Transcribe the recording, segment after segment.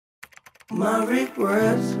My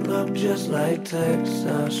regrets look just like texts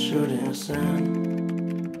I shouldn't send.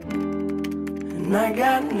 And I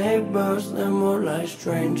got neighbors that more like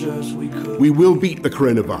strangers we could. We will beat the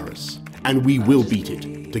coronavirus, and we will beat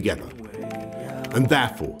it together. And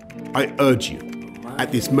therefore, I urge you,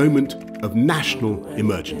 at this moment of national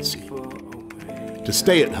emergency, to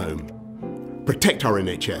stay at home, protect our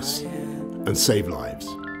NHS, and save lives.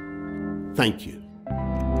 Thank you.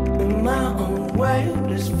 In my own way,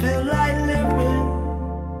 this feel like living.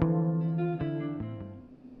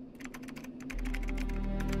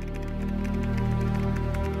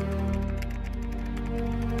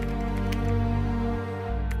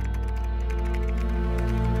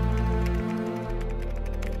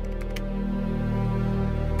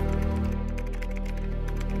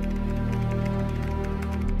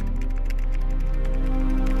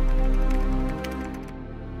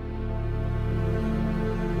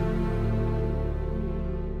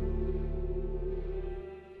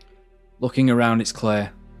 Looking around, it's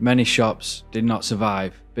clear. Many shops did not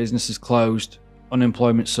survive, businesses closed,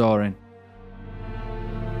 unemployment soaring.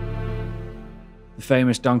 The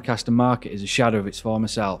famous Doncaster market is a shadow of its former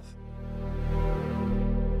self.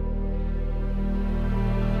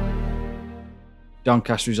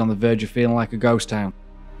 Doncaster is on the verge of feeling like a ghost town.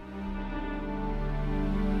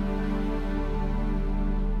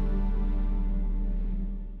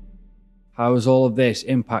 How has all of this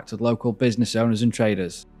impacted local business owners and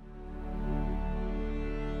traders?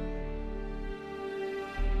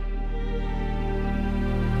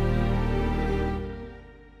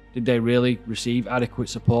 Did they really receive adequate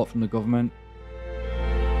support from the government?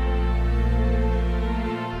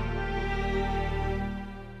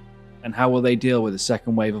 And how will they deal with the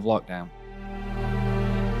second wave of lockdown?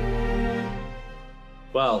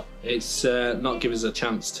 Well, it's not given us a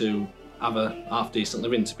chance to have a half-decent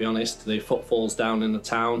living, to be honest. The footfall's down in the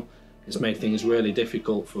town. It's made things really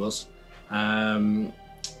difficult for us.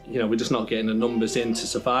 You know, we're just not getting the numbers in to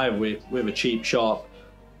survive. We're a cheap shop,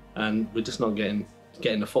 and we're just not getting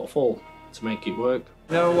the footfall to make it work.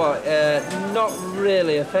 You know what, not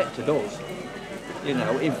really affected us. You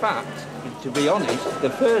know, in fact, to be honest, the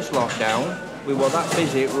first lockdown, we were that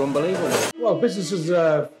busy, it was unbelievable. Well, businesses,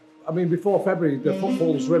 I mean, before February, the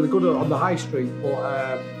footfall's really good on the high street,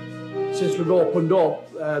 but since we've opened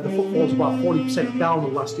up, the footfall's about 40% down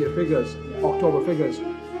on last year figures, October figures.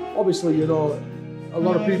 Obviously, you know, a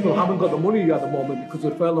lot of people haven't got the money at the moment because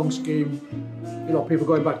of the furlough scheme. You know, people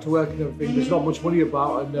going back to work and everything. There's not much money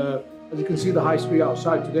about, and as you can see, the high street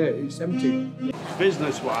outside today, it's empty.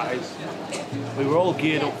 Business-wise, we were all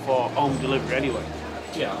geared up for home delivery anyway.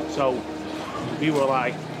 Yeah. So we were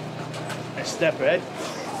like a step ahead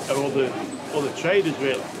of other traders,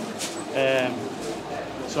 really.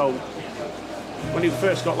 So when we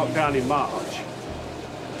first got locked down in March,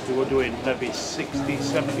 we were doing maybe 60,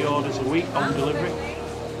 70 orders a week on delivery.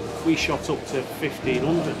 We shot up to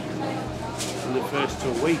 1,500 in the first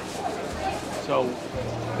 2 weeks. So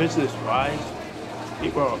business-wise, we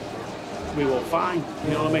were fine.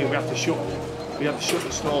 You know what I mean? We had to shut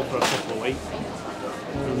the store for a couple of weeks,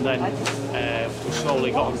 and then we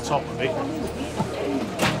slowly got on top of it.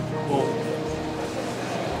 But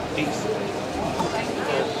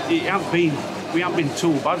we haven't been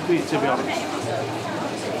too bad with it, to be honest.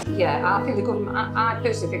 Yeah, I think the government, I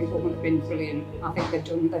personally think the government have been brilliant. I think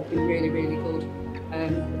they've been really, really good.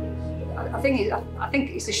 I think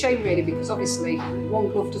it's a shame really, because obviously one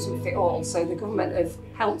glove doesn't fit all, so the government have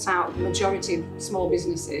helped out the majority of small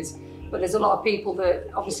businesses, but there's a lot of people that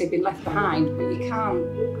obviously have been left behind, but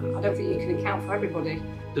I don't think you can account for everybody.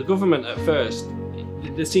 The government at first,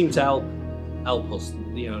 they seemed to help us.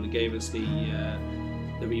 You know, they gave us the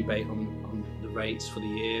rebate on the rates for the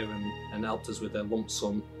year and helped us with their lump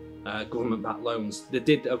sum government-backed loans. They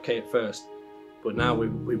did okay at first, but now we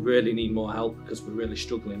really need more help because we're really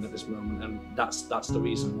struggling at this moment, and that's the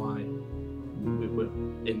reason why we're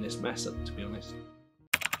in this mess, to be honest.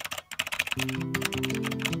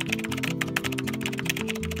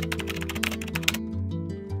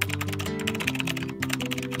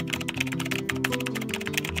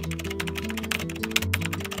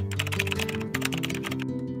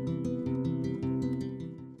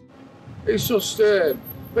 It's just,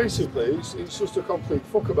 basically, it's just a complete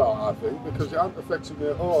fuck about, I think, because it hasn't affected me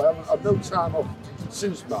at all. I've had no time off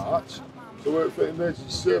since March to work for emergency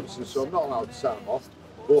services, so I'm not allowed time off.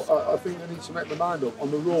 But I think they need to make their mind up on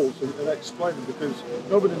the rules and explain them, because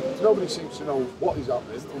nobody seems to know what is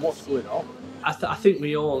happening and what's going on. I think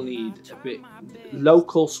we all need a bit.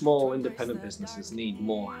 Local, small, independent businesses need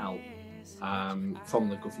more help from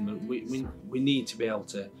the government. We need to be able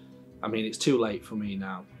to. I mean, it's too late for me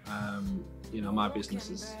now. You know, my business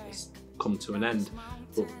is come to an end.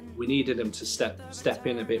 But we needed them to step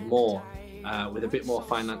in a bit more with a bit more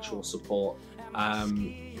financial support.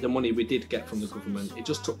 The money we did get from the government, it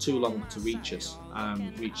just took too long to reach us,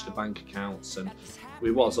 reach the bank accounts, and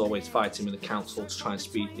we was always fighting with the council to try and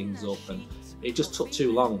speed things up, and it just took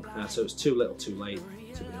too long, so it was too little too late,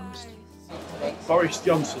 to be honest. Boris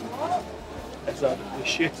Johnson has had the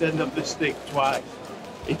shit end of the stick twice.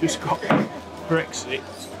 He just got Brexit,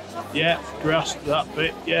 yeah, grasped that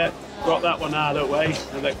bit, yeah, got that one out of the way,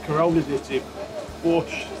 and then Corona's hit him.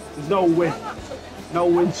 Bush, there's no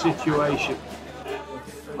win situation.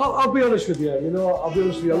 I'll be honest with you, I'll be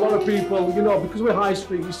honest with you. A lot of people, because we're high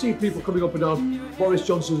street, you see people coming up and down, Boris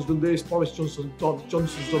Johnson's done this, Boris Johnson's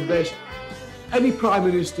done this. Any Prime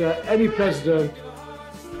Minister, any President,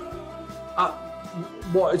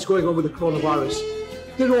 what is going on with the coronavirus,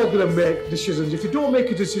 they're all going to make decisions. If you don't make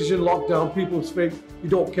a decision, lockdown, people think you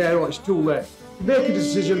don't care or it's too late. You make a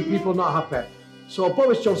decision, people are not happy. So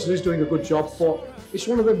Boris Johnson is doing a good job, but it's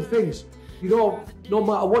one of them things. No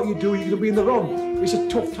matter what you do, you're going to be in the wrong. It's a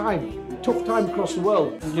tough time across the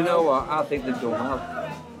world. You know what? I think they've done well.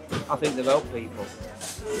 I think they've helped people.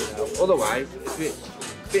 Otherwise,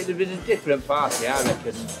 if it had been a different party, I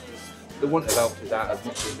reckon they wouldn't have helped us out as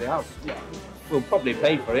much as they have. We'll probably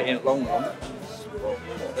pay for it in the long run, but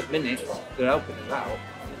at the minute, they're helping us out.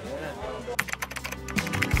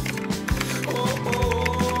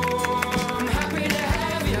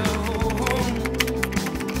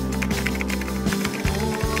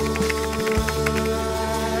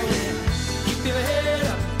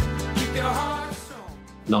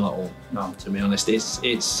 None at all. No, to be honest, it's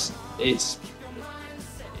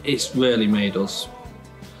really made us,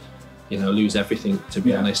 lose everything. To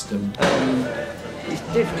be honest, and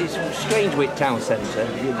it's strange with town centre,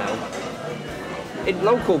 In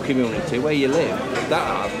local community where you live,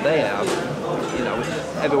 they have,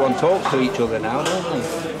 everyone talks to each other now, don't they?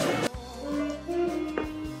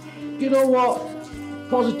 You know what?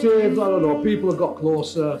 Positive, I don't know, people have got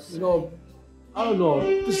closer, I don't know,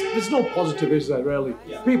 there's no positive, is there, really?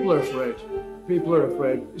 Yeah. People are afraid. People are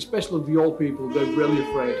afraid, especially the old people, they're really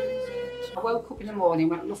afraid. I woke up in the morning,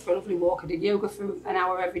 went for a lovely walk. I did yoga for an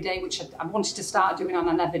hour every day, which I wanted to start doing and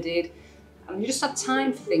I never did. And you just had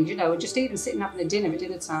time for things, just even sitting having a dinner at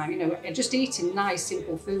dinner time, just eating nice,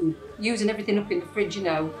 simple food, using everything up in the fridge,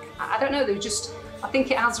 I don't know, I think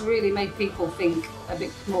it has really made people think a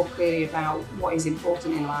bit more clearly about what is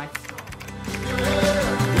important in life.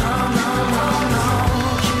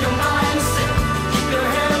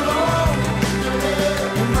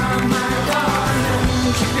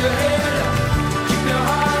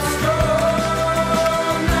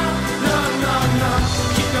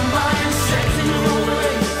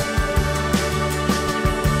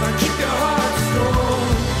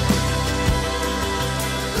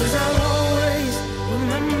 Cause I